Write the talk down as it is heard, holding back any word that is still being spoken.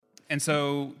And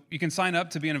so you can sign up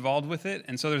to be involved with it.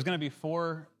 And so there's going to be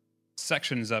 4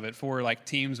 sections of it, 4 like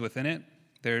teams within it.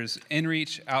 There's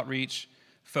inreach, outreach,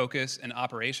 focus, and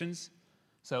operations.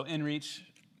 So inreach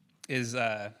is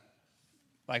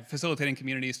like facilitating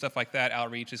community, stuff like that.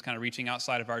 Outreach is kind of reaching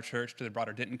outside of our church to the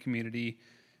broader Denton community.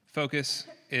 Focus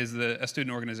is a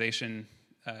student organization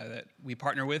that we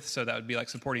partner with, so that would be like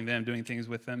supporting them, doing things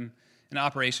with them. And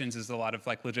operations is a lot of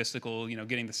like logistical,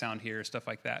 getting the sound here, stuff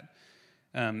like that.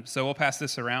 So we'll pass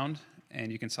this around,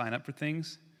 and you can sign up for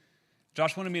things.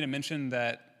 Josh wanted me to mention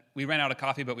that we ran out of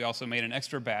coffee, but we also made an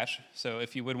extra batch. So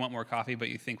if you would want more coffee, but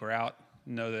you think we're out,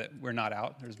 know that we're not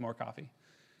out. There's more coffee.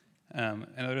 And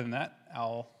other than that,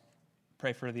 I'll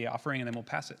pray for the offering, and then we'll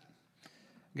pass it.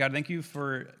 God, thank you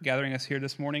for gathering us here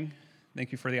this morning.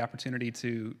 Thank you for the opportunity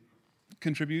to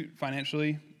contribute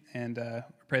financially, and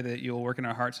pray that you'll work in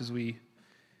our hearts as we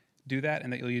do that,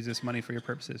 and that you'll use this money for your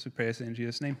purposes. We pray this in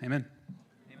Jesus' name. Amen.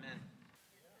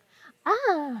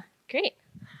 Amen. Great.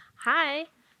 Hi.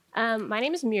 My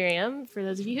name is Miriam. For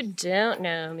those of you who don't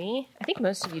know me, I think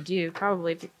most of you do.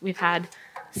 Probably we've had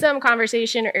some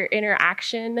conversation or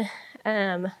interaction.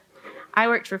 I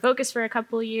worked for Focus for a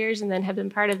couple of years and then have been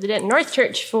part of the Denton North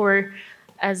Church for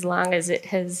as long as it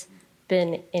has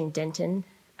been in Denton.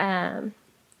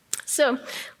 So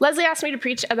Leslie asked me to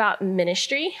preach about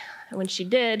ministry. And when she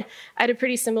did, I had a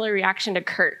pretty similar reaction to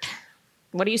Kurt.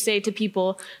 What do you say to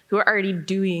people who are already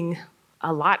doing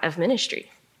a lot of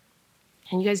ministry?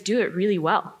 And you guys do it really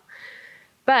well.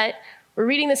 But we're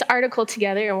reading this article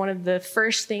together, and one of the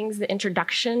first things, the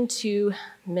introduction to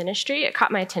ministry, it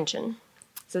caught my attention.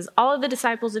 It says, all of the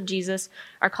disciples of Jesus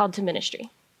are called to ministry.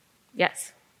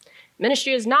 Yes.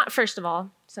 Ministry is not, first of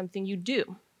all, something you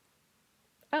do.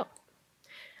 Oh.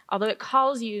 Although it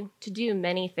calls you to do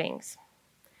many things.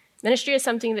 Ministry is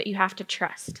something that you have to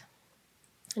trust.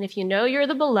 And if you know you're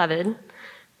the beloved,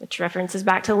 which references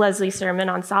back to Leslie's sermon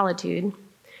on solitude,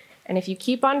 and if you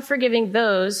keep on forgiving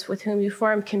those with whom you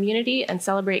form community and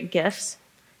celebrate gifts,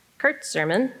 Kurt's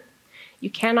sermon, you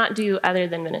cannot do other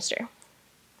than minister.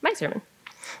 My sermon.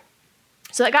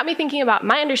 So that got me thinking about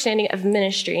my understanding of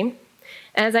ministry.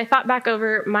 And as I thought back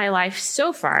over my life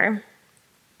so far,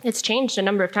 it's changed a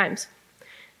number of times.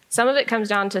 Some of it comes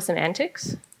down to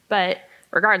semantics, but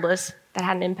regardless, that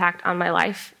had an impact on my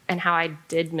life and how I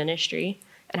did ministry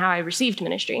and how I received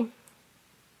ministry.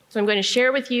 So I'm going to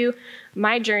share with you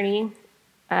my journey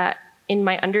in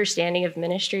my understanding of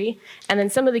ministry, and then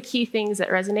some of the key things that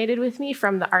resonated with me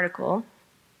from the article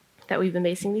that we've been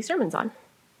basing these sermons on.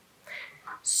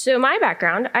 So my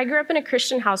background, I grew up in a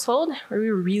Christian household where we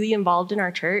were really involved in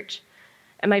our church.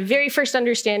 And my very first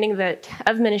understanding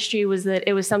of ministry was that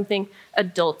it was something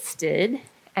adults did,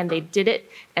 and they did it,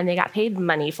 and they got paid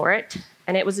money for it,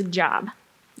 and it was a job.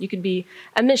 You could be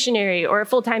a missionary or a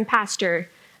full-time pastor,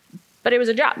 but it was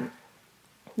a job.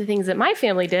 The things that my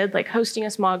family did, like hosting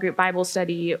a small group Bible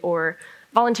study or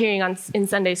volunteering in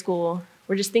Sunday school,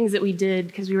 were just things that we did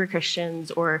because we were Christians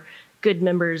or good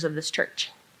members of this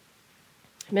church.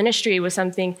 Ministry was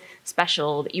something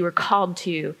special that you were called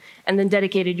to and then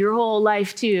dedicated your whole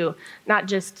life to, not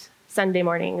just Sunday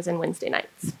mornings and Wednesday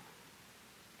nights.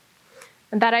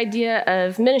 And that idea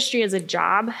of ministry as a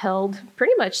job held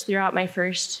pretty much throughout my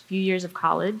first few years of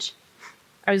college.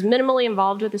 I was minimally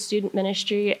involved with the student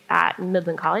ministry at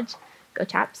Midland College. Go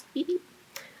Chaps.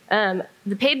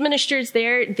 The paid ministers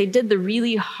there, they did the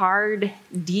really hard,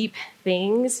 deep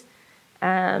things,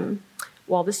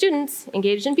 while the students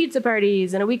engaged in pizza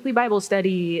parties and a weekly Bible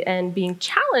study and being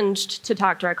challenged to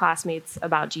talk to our classmates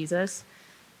about Jesus.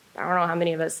 I don't know how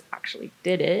many of us actually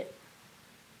did it.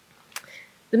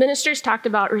 The ministers talked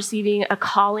about receiving a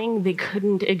calling they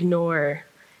couldn't ignore,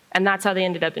 and that's how they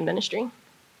ended up in ministry.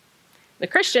 The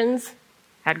Christians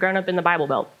had grown up in the Bible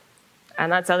Belt, and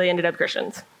that's how they ended up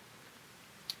Christians.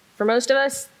 For most of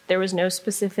us, there was no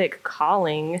specific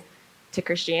calling to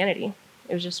Christianity.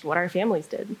 It was just what our families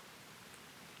did.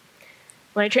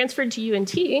 When I transferred to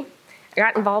UNT, I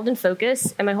got involved in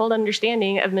Focus, and my whole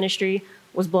understanding of ministry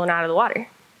was blown out of the water.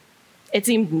 It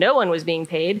seemed no one was being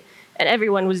paid, and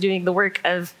everyone was doing the work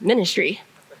of ministry.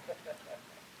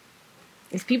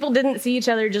 If people didn't see each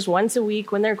other just once a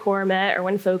week when their core met or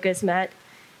when Focus met,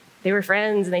 they were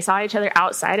friends and they saw each other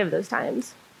outside of those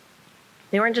times.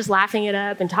 They weren't just laughing it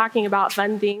up and talking about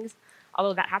fun things,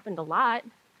 although that happened a lot.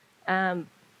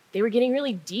 They were getting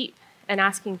really deep and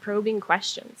asking probing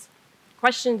questions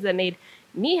that made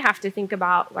me have to think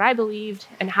about what I believed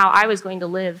and how I was going to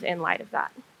live in light of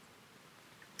that.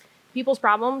 People's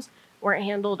problems weren't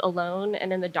handled alone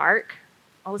and in the dark.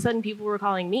 All of a sudden, people were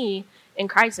calling me in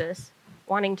crisis,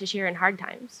 wanting to share in hard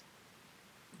times.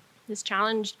 This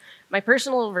challenged my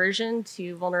personal aversion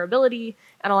to vulnerability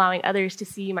and allowing others to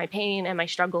see my pain and my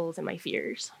struggles and my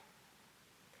fears.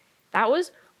 That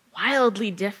was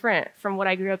wildly different from what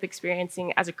I grew up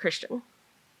experiencing as a Christian.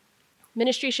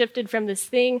 Ministry shifted from this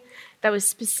thing that was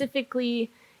specifically,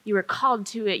 you were called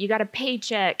to it, you got a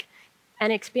paycheck,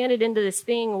 and expanded into this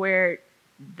thing where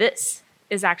this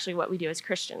is actually what we do as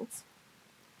Christians.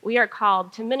 We are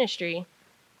called to ministry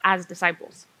as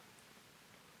disciples.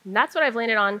 And that's what I've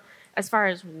landed on as far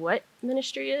as what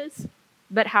ministry is,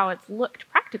 but how it's looked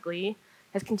practically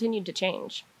has continued to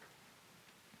change.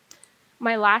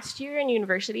 My last year in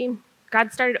university,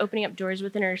 God started opening up doors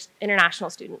with international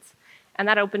students, and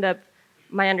that opened up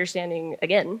my understanding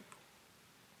again.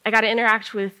 I got to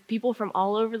interact with people from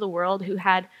all over the world who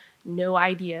had no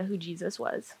idea who Jesus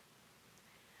was.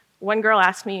 One girl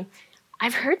asked me,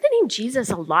 "I've heard the name Jesus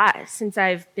a lot since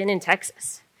I've been in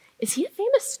Texas. Is he a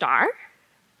famous star?"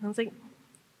 I was like,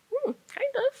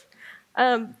 kind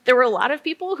of. There were a lot of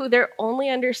people who their only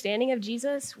understanding of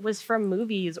Jesus was from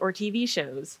movies or TV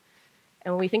shows.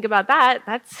 And when we think about that,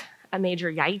 that's a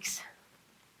major yikes.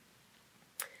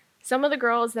 Some of the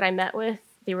girls that I met with,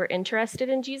 they were interested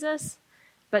in Jesus,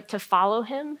 but to follow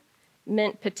him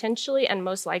meant potentially and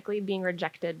most likely being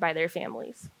rejected by their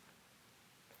families.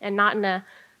 And not in a,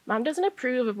 mom doesn't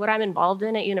approve of what I'm involved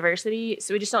in at university,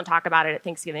 so we just don't talk about it at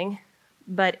Thanksgiving,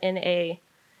 but in a,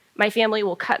 my family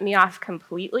will cut me off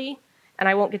completely and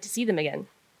I won't get to see them again.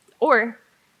 Or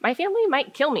my family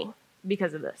might kill me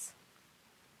because of this.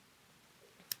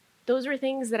 Those were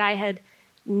things that I had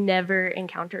never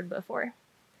encountered before.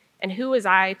 And who was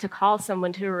I to call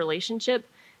someone to a relationship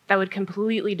that would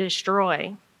completely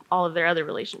destroy all of their other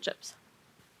relationships?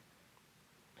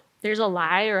 There's a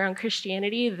lie around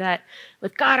Christianity that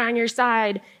with God on your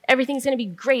side, everything's going to be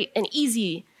great and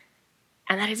easy.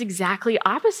 And that is exactly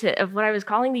opposite of what I was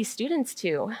calling these students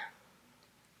to.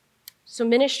 So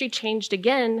ministry changed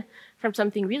again from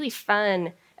something really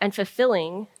fun and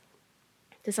fulfilling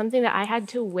to something that I had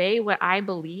to weigh what I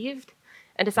believed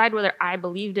and decide whether I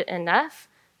believed it enough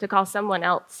to call someone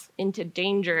else into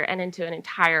danger and into an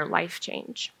entire life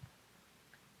change.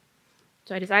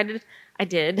 So I decided I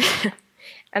did.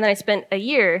 And then I spent a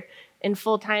year in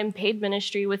full-time paid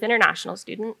ministry with international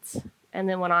students, and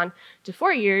then went on to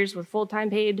 4 years with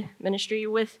full-time paid ministry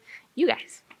with you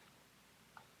guys.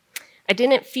 I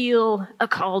didn't feel a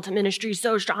call to ministry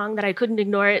so strong that I couldn't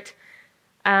ignore it.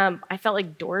 I felt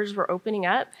like doors were opening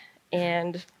up,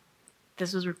 and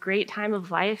this was a great time of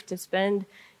life to spend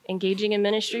engaging in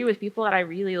ministry with people that I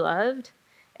really loved,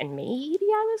 and maybe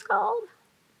I was called.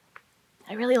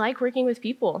 I really like working with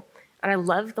people, and I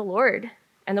love the Lord,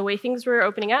 and the way things were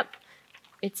opening up,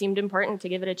 it seemed important to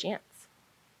give it a chance.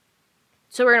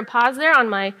 So we're going to pause there on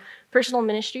my personal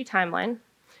ministry timeline, and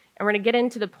we're going to get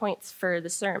into the points for the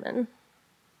sermon.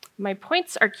 My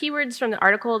points are keywords from the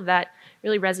article that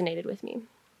really resonated with me.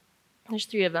 There's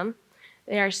 3 of them.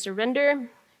 They are surrender,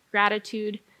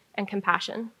 gratitude, and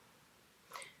compassion.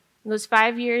 Those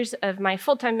 5 years of my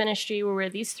full-time ministry were where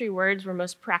these 3 words were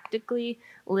most practically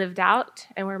lived out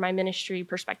and where my ministry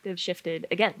perspective shifted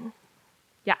again.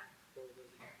 Yeah.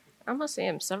 I'm going to say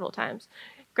them several times.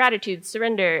 Gratitude,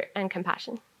 surrender, and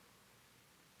compassion.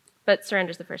 But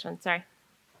surrender's the first one, sorry.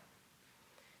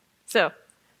 So,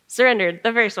 surrender,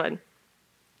 the first one.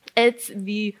 It's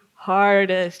the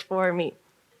hardest for me.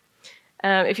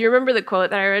 If you remember the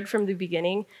quote that I read from the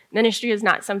beginning, ministry is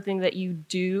not something that you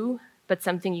do, but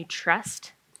something you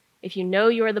trust. If you know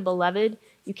you are the beloved,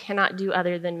 you cannot do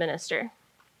other than minister.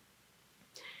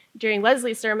 During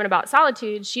Leslie's sermon about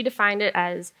solitude, she defined it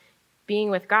as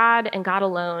being with God and God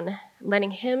alone,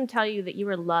 letting him tell you that you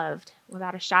are loved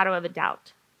without a shadow of a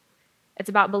doubt. It's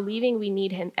about believing we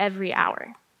need him every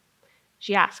hour.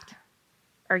 She asked,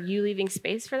 "Are you leaving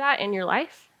space for that in your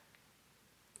life?"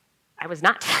 I was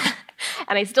not.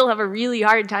 And I still have a really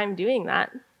hard time doing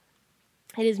that.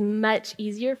 It is much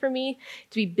easier for me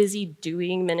to be busy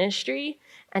doing ministry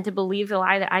and to believe the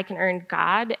lie that I can earn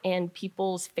God and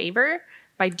people's favor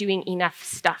by doing enough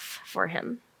stuff for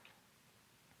him.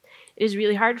 It is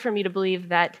really hard for me to believe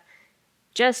that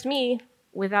just me,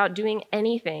 without doing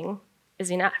anything, is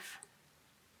enough.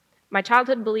 My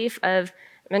childhood belief of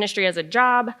ministry as a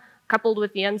job, coupled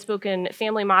with the unspoken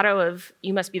family motto of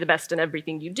 "you must be the best in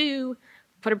everything you do,"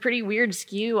 put a pretty weird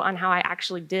skew on how I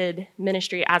actually did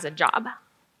ministry as a job.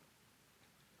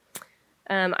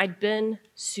 I'd been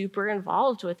super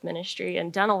involved with ministry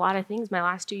and done a lot of things my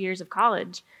last 2 years of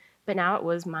college, but now it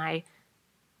was my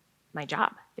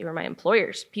job. They were my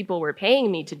employers. People were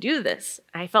paying me to do this.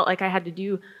 I felt like I had to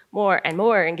do more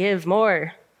and give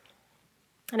more.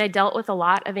 And I dealt with a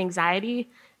lot of anxiety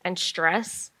and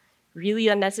stress really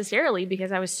unnecessarily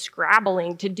because I was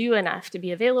scrabbling to do enough, to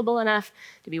be available enough,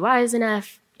 to be wise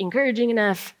enough, encouraging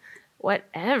enough,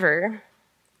 whatever.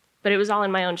 But it was all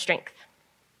in my own strength.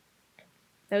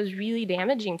 That was really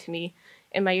damaging to me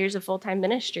in my years of full-time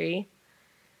ministry.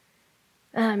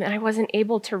 And I wasn't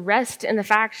able to rest in the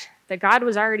fact that God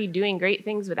was already doing great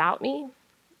things without me,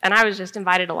 and I was just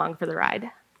invited along for the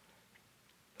ride.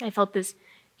 I felt this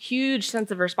huge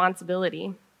sense of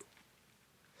responsibility.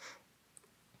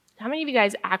 How many of you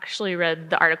guys actually read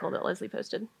the article that Leslie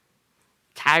posted?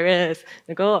 Tyrus,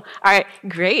 Nicole. All right,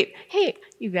 great. Hey,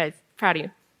 you guys, proud of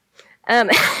you.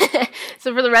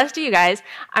 So for the rest of you guys,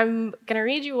 I'm going to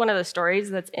read you one of the stories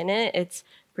that's in it. It's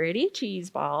pretty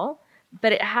cheeseball,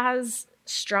 but it has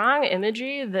strong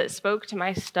imagery that spoke to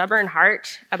my stubborn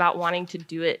heart about wanting to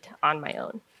do it on my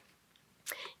own.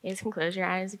 You guys can close your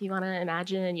eyes if you want to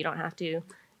imagine. You don't have to do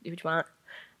what you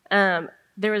want.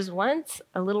 There was once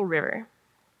a little river.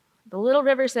 The little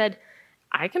river said,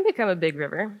 I can become a big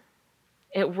river.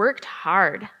 It worked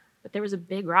hard, but there was a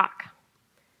big rock.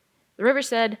 The river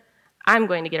said, I'm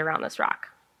going to get around this rock.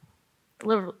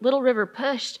 The little river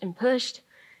pushed,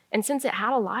 and since it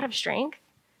had a lot of strength,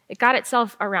 it got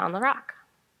itself around the rock.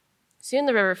 Soon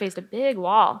the river faced a big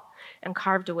wall and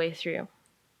carved a way through.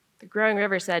 The growing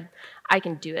river said, I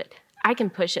can do it. I can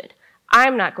push it.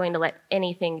 I'm not going to let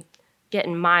anything get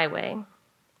in my way.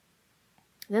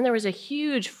 Then there was a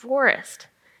huge forest.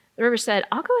 The river said,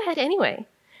 I'll go ahead anyway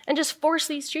and just force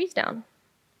these trees down.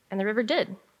 And the river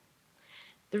did.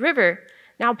 The river,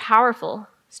 now powerful,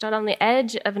 stood on the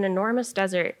edge of an enormous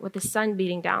desert with the sun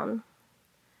beating down.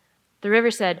 The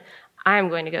river said, I'm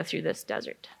going to go through this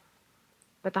desert.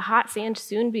 But the hot sand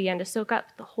soon began to soak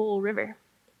up the whole river.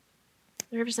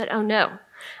 The river said, oh no,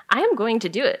 I am going to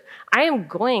do it. I am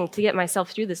going to get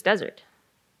myself through this desert.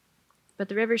 But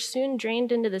the river soon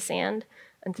drained into the sand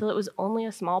until it was only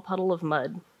a small puddle of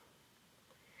mud.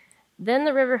 Then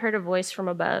the river heard a voice from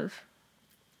above.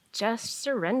 Just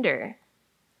surrender.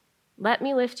 Let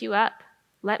me lift you up.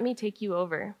 Let me take you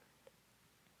over.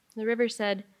 The river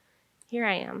said, here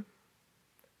I am.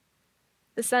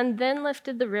 The sun then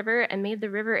lifted the river and made the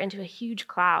river into a huge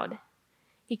cloud.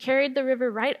 He carried the river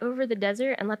right over the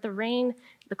desert and let the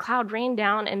cloud rain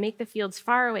down and make the fields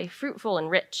far away fruitful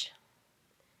and rich.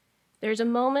 There's a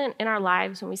moment in our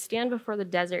lives when we stand before the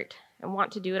desert and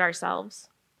want to do it ourselves.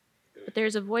 But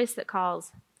there's a voice that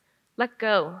calls, let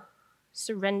go,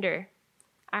 surrender.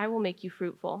 I will make you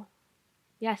fruitful.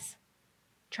 Yes,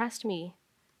 trust me.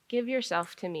 Give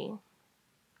yourself to me.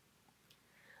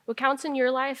 What counts in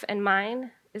your life and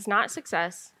mine is not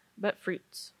success, but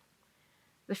fruits.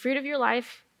 The fruit of your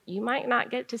life you might not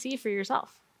get to see for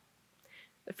yourself.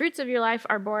 The fruits of your life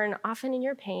are born often in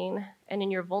your pain and in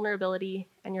your vulnerability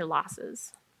and your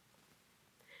losses.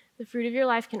 The fruit of your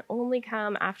life can only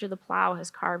come after the plow has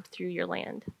carved through your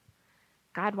land.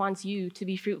 God wants you to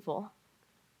be fruitful.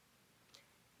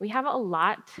 We have a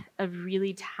lot of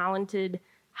really talented,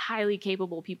 highly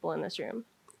capable people in this room.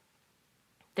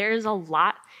 There is a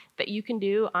lot that you can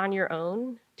do on your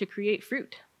own to create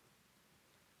fruit.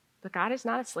 But God is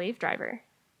not a slave driver.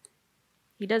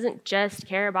 He doesn't just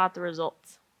care about the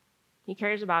results. He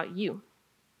cares about you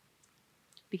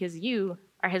because you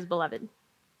are his beloved.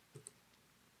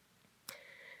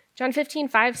 John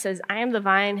 15:5 says, I am the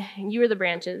vine and you are the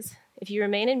branches. If you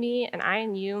remain in me and I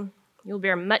in you, you will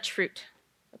bear much fruit.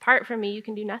 Apart from me, you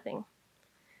can do nothing.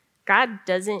 God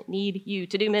doesn't need you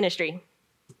to do ministry.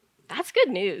 That's good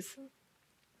news.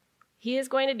 He is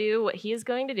going to do what he is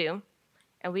going to do,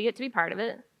 and we get to be part of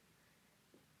it,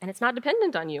 and it's not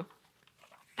dependent on you.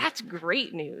 That's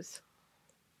great news.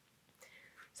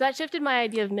 So that shifted my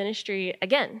idea of ministry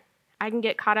again. I can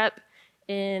get caught up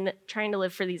in trying to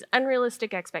live for these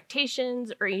unrealistic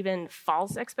expectations or even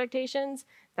false expectations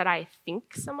that I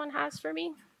think someone has for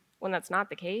me when that's not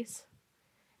the case.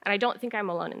 And I don't think I'm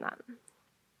alone in that.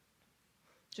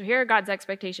 So here are God's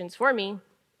expectations for me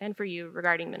and for you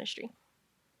regarding ministry.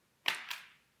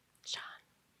 John,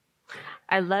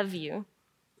 I love you,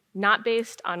 not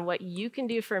based on what you can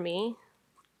do for me,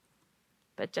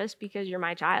 but just because you're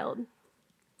my child.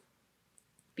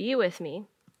 Be with me.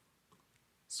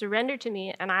 Surrender to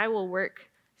me, and I will work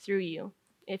through you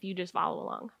if you just follow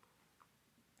along.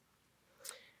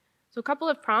 So a couple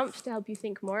of prompts to help you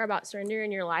think more about surrender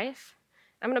in your life.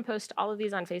 I'm going to post all of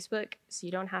these on Facebook so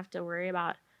you don't have to worry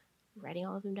about writing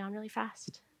all of them down really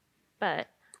fast. But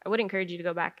I would encourage you to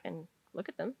go back and look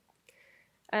at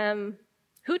them.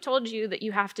 Who told you that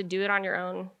you have to do it on your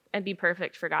own and be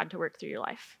perfect for God to work through your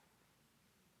life?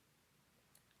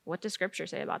 What does Scripture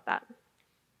say about that?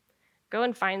 Go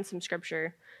and find some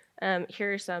Scripture.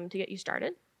 Here are some to get you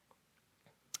started.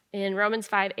 In Romans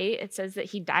 5:8, it says that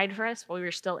he died for us while we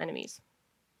were still enemies.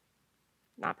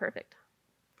 Not perfect.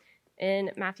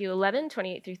 In Matthew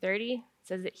 11:28-30, it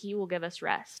says that he will give us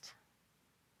rest.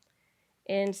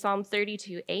 In Psalm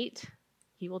 32:8,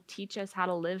 he will teach us how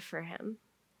to live for him.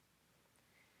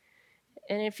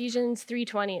 In Ephesians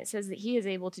 3:20, it says that he is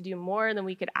able to do more than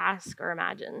we could ask or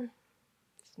imagine.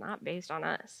 It's not based on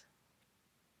us.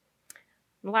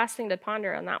 And the last thing to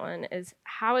ponder on that one is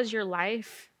how would your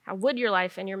life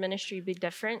and your ministry be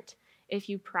different if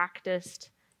you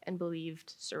practiced and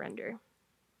believed surrender?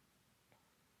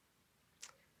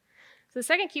 So the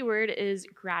second key word is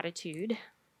gratitude.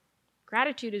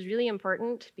 Gratitude is really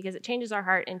important because it changes our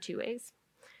heart in two ways,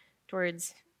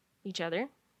 towards each other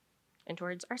and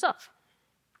towards ourselves.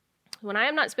 When I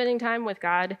am not spending time with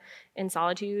God in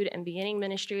solitude and beginning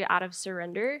ministry out of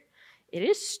surrender, it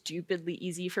is stupidly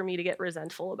easy for me to get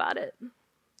resentful about it.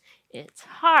 It's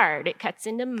hard. It cuts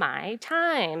into my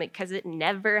time because it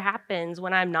never happens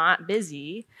when I'm not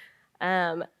busy.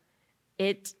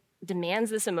 It demands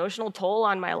this emotional toll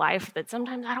on my life that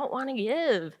sometimes I don't want to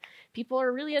give. People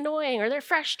are really annoying or they're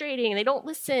frustrating and they don't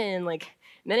listen. Like,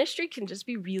 ministry can just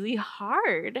be really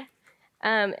hard.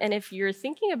 And if you're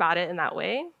thinking about it in that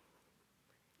way,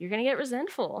 you're going to get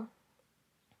resentful.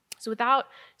 So without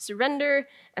surrender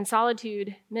and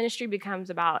solitude, ministry becomes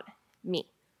about me.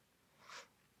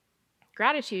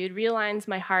 Gratitude realigns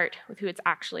my heart with who it's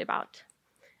actually about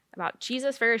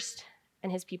Jesus first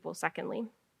and his people secondly.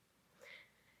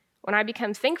 When I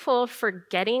become thankful for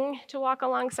getting to walk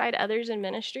alongside others in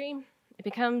ministry, it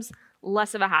becomes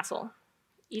less of a hassle,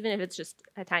 even if it's just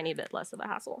a tiny bit less of a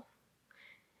hassle.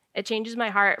 It changes my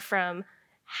heart from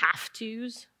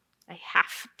have-tos, I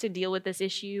have to deal with this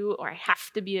issue, or I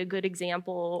have to be a good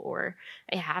example, or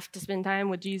I have to spend time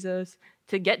with Jesus,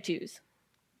 to get-tos.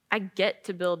 I get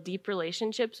to build deep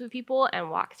relationships with people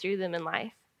and walk through them in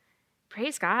life.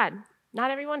 Praise God.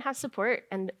 Not everyone has support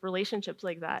and relationships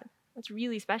like that. That's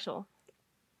really special.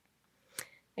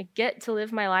 I get to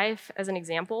live my life as an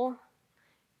example.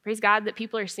 Praise God that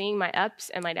people are seeing my ups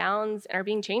and my downs and are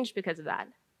being changed because of that.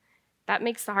 That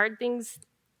makes the hard things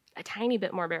a tiny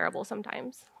bit more bearable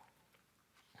sometimes.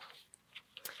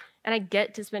 And I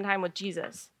get to spend time with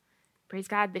Jesus. Praise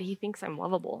God that he thinks I'm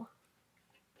lovable.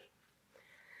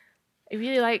 I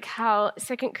really like how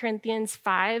 2 Corinthians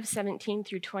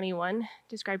 5:17-21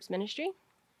 describes ministry.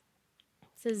 It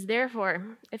says,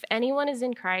 "Therefore, if anyone is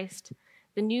in Christ,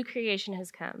 the new creation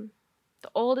has come.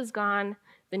 The old is gone,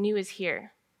 the new is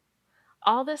here.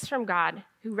 All this from God,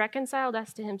 who reconciled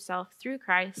us to himself through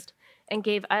Christ and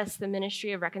gave us the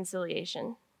ministry of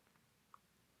reconciliation."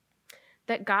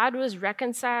 That God was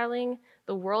reconciling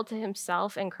the world to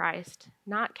himself in Christ,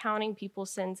 not counting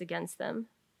people's sins against them.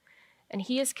 And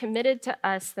he has committed to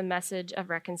us the message of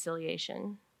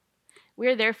reconciliation. We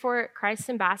are therefore Christ's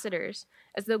ambassadors,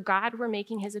 as though God were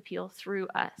making his appeal through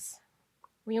us.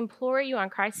 We implore you on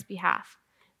Christ's behalf,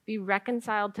 be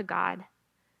reconciled to God.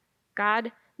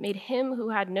 God made him who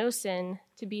had no sin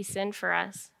to be sin for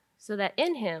us, so that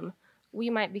in him we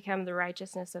might become the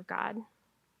righteousness of God.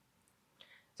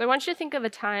 So I want you to think of a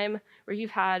time where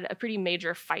you've had a pretty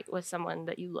major fight with someone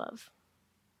that you love.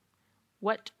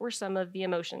 What were some of the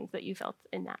emotions that you felt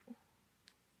in that?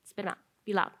 Spit out.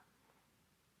 Be loud.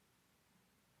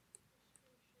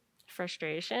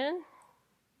 Frustration.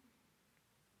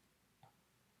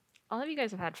 All of you guys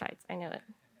have had fights. I know it.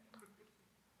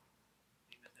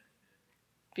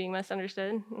 Being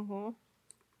misunderstood. Mm-hmm.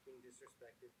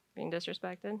 Being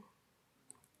disrespected.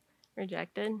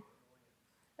 Rejected.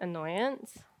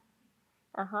 Annoyance.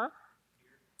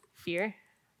 Fear.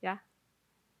 Yeah.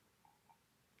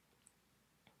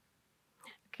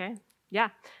 Okay. Yeah.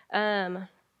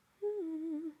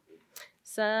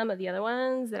 Some of the other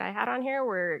ones that I had on here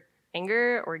were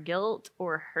anger or guilt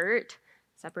or hurt,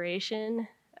 separation,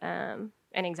 and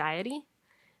anxiety.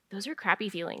 Those are crappy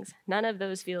feelings. None of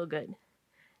those feel good.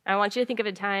 I want you to think of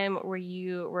a time where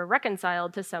you were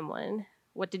reconciled to someone.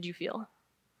 What did you feel?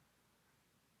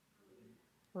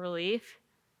 Relief?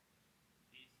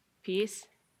 Peace?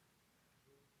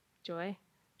 Joy?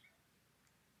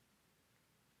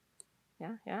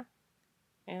 Yeah.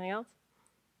 Anything else?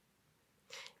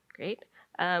 Great.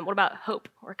 What about hope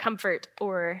or comfort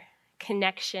or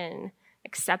connection,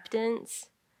 acceptance?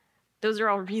 Those are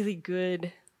all really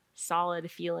good, solid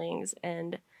feelings,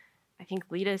 and I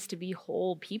think lead us to be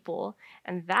whole people.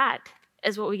 And that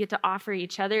is what we get to offer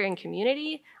each other in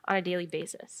community on a daily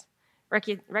basis.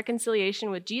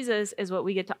 Reconciliation with Jesus is what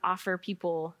we get to offer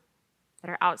people that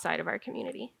are outside of our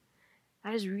community.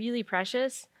 That is really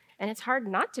precious, and it's hard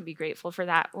not to be grateful for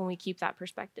that when we keep that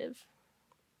perspective.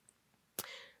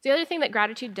 The other thing that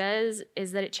gratitude does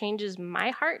is that it changes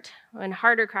my heart when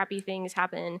hard or crappy things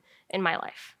happen in my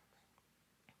life.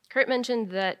 Kurt mentioned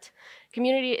that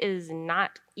community is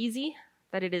not easy,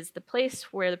 that it is the place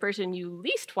where the person you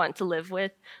least want to live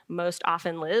with most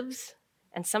often lives,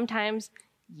 and sometimes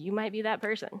you might be that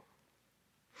person.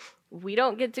 We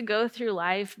don't get to go through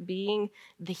life being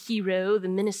the hero, the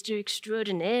minister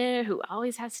extraordinaire who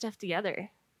always has stuff together.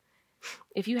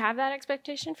 If you have that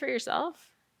expectation for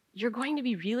yourself, you're going to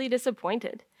be really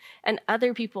disappointed, and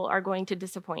other people are going to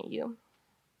disappoint you.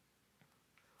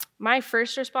 My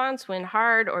first response when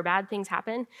hard or bad things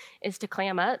happen is to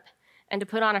clam up and to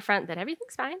put on a front that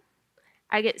everything's fine.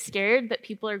 I get scared that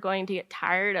people are going to get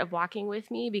tired of walking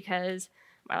with me because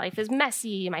my life is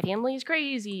messy, my family is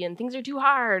crazy, and things are too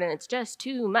hard, and it's just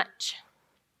too much.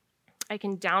 I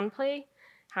can downplay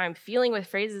how I'm feeling with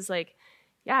phrases like,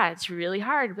 yeah, it's really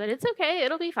hard, but it's okay,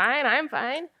 it'll be fine, I'm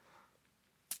fine.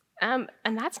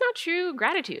 And that's not true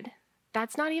gratitude.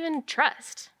 That's not even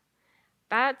trust.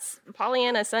 That's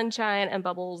Pollyanna sunshine and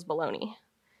bubbles baloney.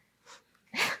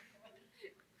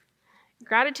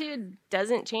 Gratitude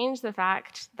doesn't change the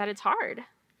fact that it's hard.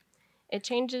 It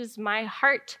changes my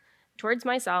heart towards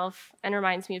myself and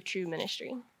reminds me of true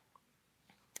ministry.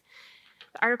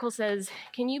 The article says,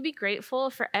 can you be grateful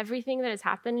for everything that has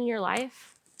happened in your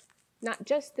life? Not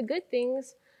just the good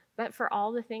things, but for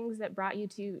all the things that brought you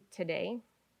to today.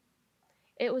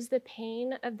 It was the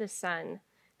pain of the Son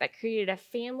that created a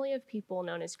family of people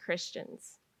known as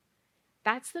Christians.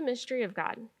 That's the mystery of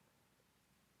God.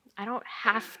 I don't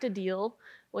have to deal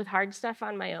with hard stuff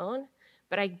on my own,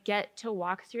 but I get to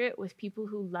walk through it with people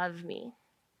who love me.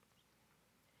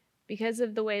 Because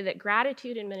of the way that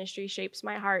gratitude in ministry shapes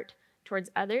my heart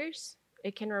towards others,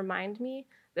 it can remind me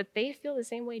that they feel the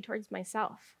same way towards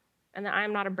myself and that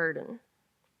I'm not a burden.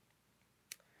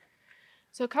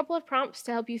 So a couple of prompts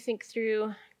to help you think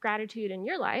through gratitude in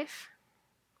your life.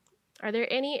 Are there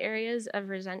any areas of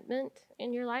resentment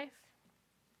in your life?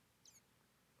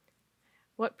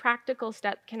 What practical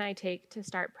step can I take to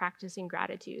start practicing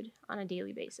gratitude on a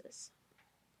daily basis?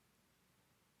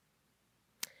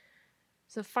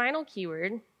 So final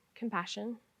keyword,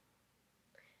 compassion.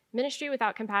 Ministry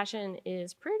without compassion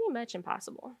is pretty much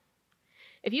impossible.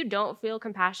 If you don't feel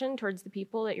compassion towards the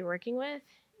people that you're working with,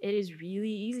 it is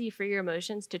really easy for your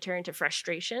emotions to turn to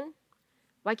frustration.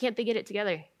 Why can't they get it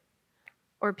together?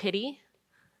 Or pity.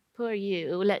 Poor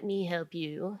you, let me help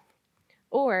you.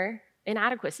 Or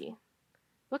inadequacy.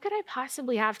 What could I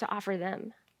possibly have to offer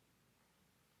them?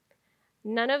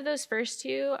 None of those first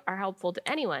two are helpful to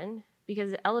anyone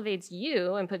because it elevates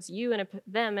you and puts you and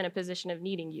them in a position of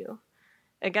needing you.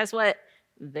 And guess what?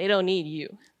 They don't need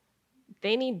you.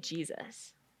 They need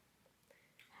Jesus.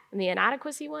 And the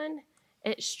inadequacy one,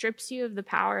 it strips you of the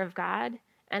power of God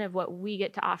and of what we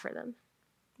get to offer them,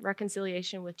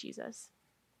 reconciliation with Jesus.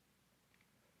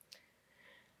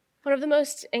 One of the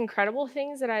most incredible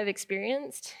things that I've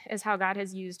experienced is how God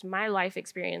has used my life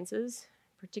experiences,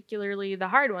 particularly the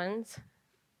hard ones,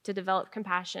 to develop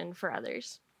compassion for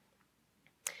others.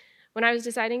 When I was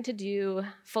deciding to do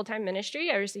full-time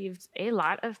ministry, I received a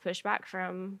lot of pushback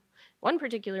from one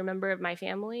particular member of my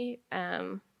family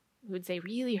who would say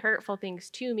really hurtful things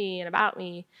to me and about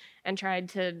me and tried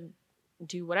to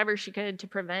do whatever she could to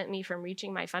prevent me from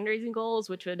reaching my fundraising goals,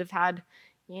 which would have had,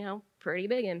 pretty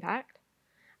big impact.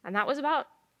 And that was about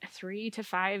 3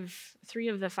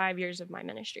 of the 5 years of my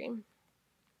ministry.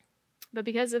 But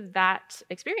because of that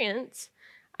experience,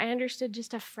 I understood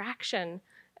just a fraction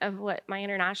of what my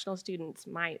international students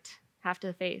might have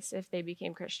to face if they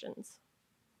became Christians.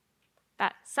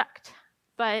 That sucked,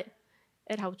 but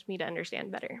it helped me to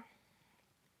understand better.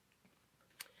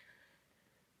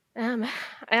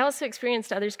 I also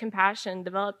experienced others' compassion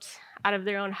developed out of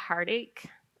their own heartache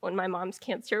when my mom's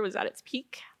cancer was at its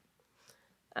peak.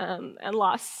 And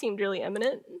loss seemed really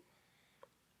imminent.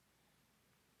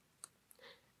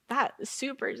 That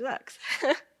super sucks.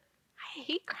 I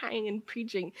hate crying and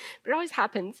preaching, but it always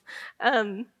happens.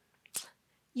 I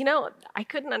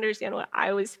couldn't understand what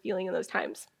I was feeling in those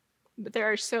times, but there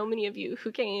are so many of you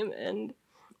who came and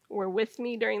were with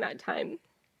me during that time.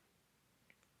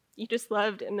 You just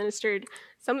loved and ministered,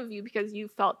 some of you because you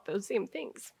felt those same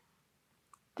things.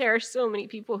 There are so many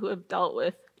people who have dealt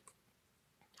with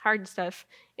hard stuff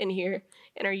in here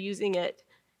and are using it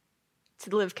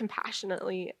to live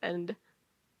compassionately and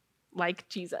like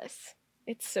Jesus.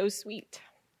 It's so sweet.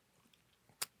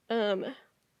 But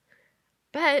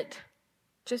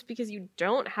just because you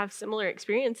don't have similar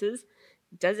experiences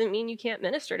doesn't mean you can't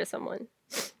minister to someone.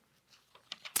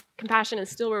 Compassion is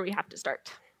still where we have to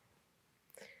start.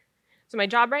 So my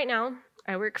job right now,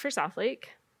 I work for Southlake.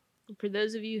 For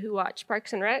those of you who watch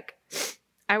Parks and Rec,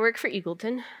 I work for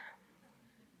Eagleton.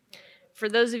 For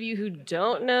those of you who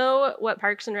don't know what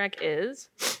Parks and Rec is,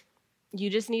 you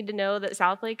just need to know that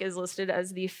Southlake is listed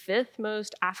as the 5th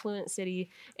most affluent city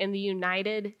in the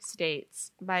United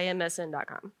States by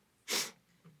MSN.com.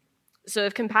 So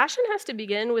if compassion has to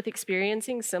begin with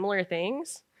experiencing similar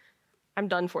things, I'm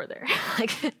done for there.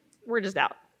 We're just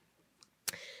out.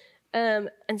 And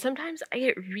sometimes I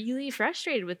get really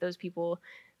frustrated with those people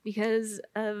because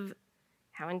of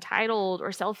how entitled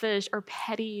or selfish or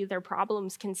petty their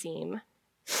problems can seem.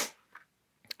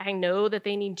 I know that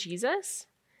they need Jesus,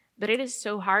 but it is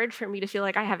so hard for me to feel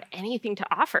like I have anything to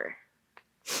offer.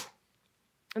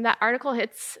 And that article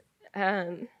hits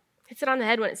it on the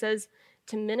head when it says,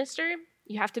 to minister,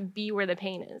 you have to be where the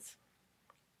pain is.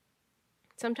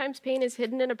 Sometimes pain is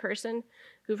hidden in a person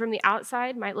who from the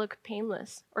outside might look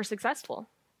painless or successful.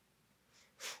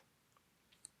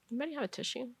 Anybody have a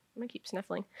tissue? I'm going to keep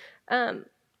sniffling.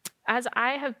 As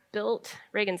I have built,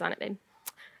 Reagan's on it, babe.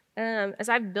 As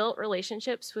I've built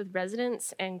relationships with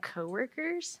residents and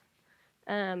coworkers,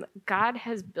 God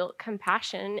has built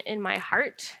compassion in my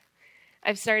heart.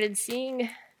 I've started seeing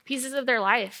pieces of their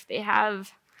life. They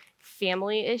have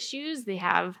family issues. They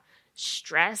have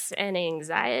stress and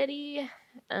anxiety.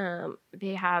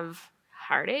 They have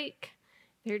heartache.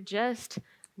 They're just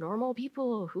normal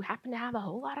people who happen to have a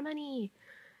whole lot of money.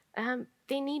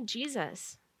 They need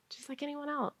Jesus, just like anyone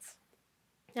else.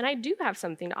 And I do have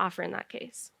something to offer in that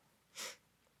case.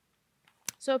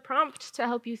 So a prompt to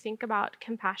help you think about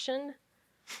compassion.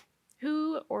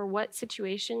 Who or what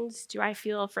situations do I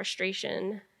feel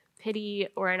frustration, pity,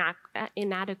 or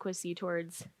inadequacy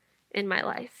towards in my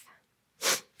life?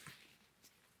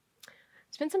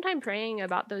 Spend some time praying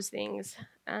about those things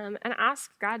and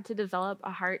ask God to develop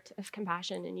a heart of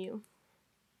compassion in you.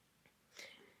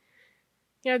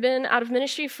 I've been out of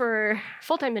ministry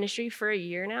full-time ministry for a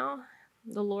year now.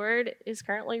 The Lord is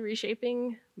currently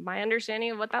reshaping my understanding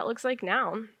of what that looks like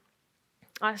now.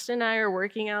 Austin and I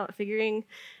are figuring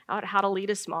out how to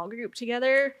lead a small group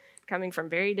together, coming from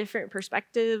very different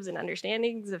perspectives and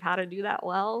understandings of how to do that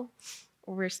well.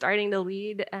 We're starting to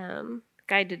lead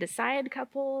Guide to Decide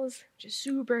couples, which is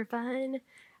super fun.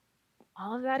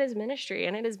 All of that is ministry,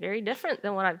 and it is very different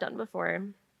than what I've done before.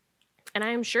 And I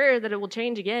am sure that it will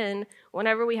change again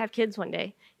whenever we have kids one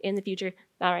day in the future.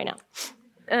 Not right now.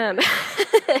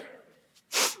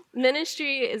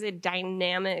 Ministry is a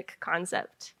dynamic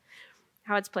concept.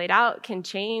 How it's played out can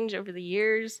change over the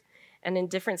years and in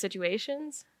different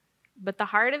situations. But the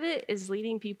heart of it is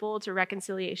leading people to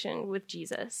reconciliation with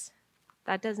Jesus.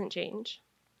 That doesn't change.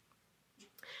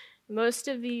 Most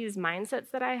of these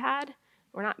mindsets that I had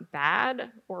were not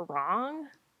bad or wrong.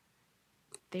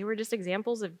 They were just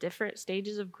examples of different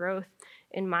stages of growth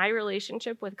in my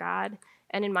relationship with God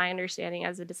and in my understanding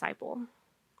as a disciple.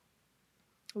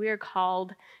 We are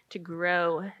called to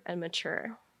grow and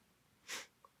mature.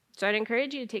 So I'd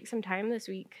encourage you to take some time this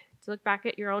week to look back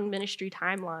at your own ministry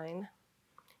timeline.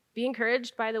 Be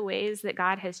encouraged by the ways that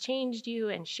God has changed you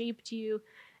and shaped you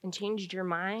and changed your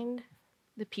mind,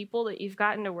 the people that you've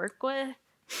gotten to work with.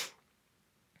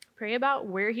 Pray about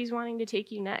where he's wanting to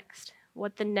take you next,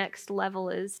 what the next level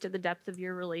is to the depth of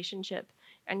your relationship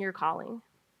and your calling.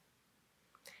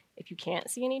 If you can't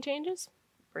see any changes,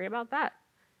 pray about that.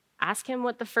 Ask him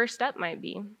what the first step might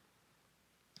be.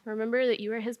 Remember that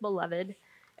you are his beloved,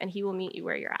 and he will meet you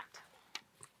where you're at.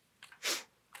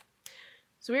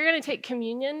 So we're going to take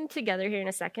communion together here in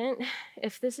a second.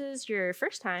 If this is your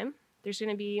first time, there's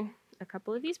going to be a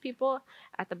couple of these people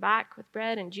at the back with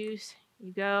bread and juice.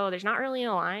 You go. There's not really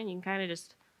a line. You can kind of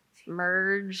just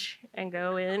merge and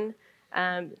go in.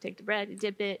 Take the bread,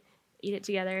 dip it, eat it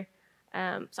together.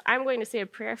 So I'm going to say a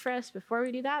prayer for us before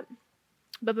we do that.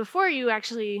 But before you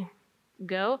actually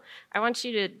go, I want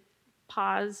you to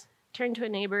pause, turn to a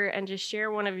neighbor, and just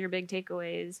share one of your big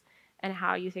takeaways and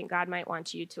how you think God might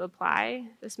want you to apply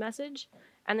this message,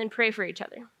 and then pray for each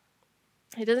other.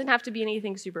 It doesn't have to be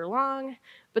anything super long,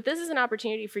 but this is an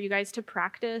opportunity for you guys to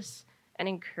practice and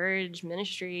encourage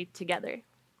ministry together.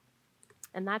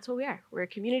 And that's what we are. We're a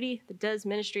community that does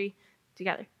ministry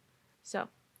together. So I'm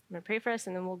going to pray for us,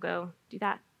 and then we'll go do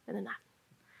that and then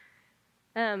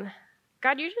that.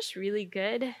 God, you're just really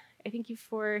good. I thank you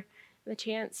for the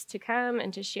chance to come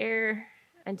and to share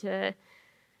and to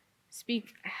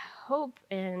speak hope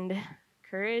and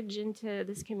courage into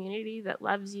this community that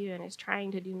loves you and is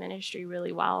trying to do ministry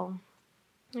really well.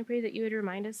 I pray that you would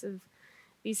remind us of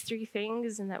these three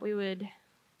things and that we would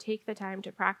take the time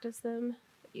to practice them,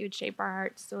 that you would shape our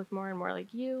hearts to look more and more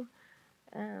like you,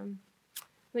 that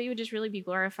you would just really be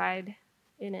glorified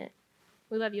in it.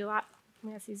 We love you a lot.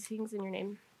 We ask these things in your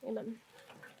name. Amen.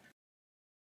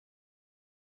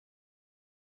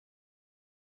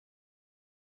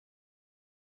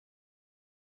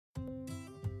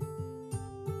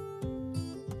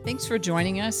 Thanks for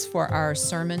joining us for our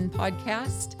sermon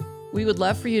podcast. We would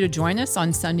love for you to join us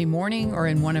on Sunday morning or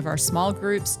in one of our small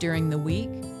groups during the week.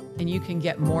 And you can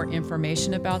get more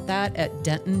information about that at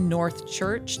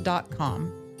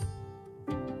dentonnorthchurch.com.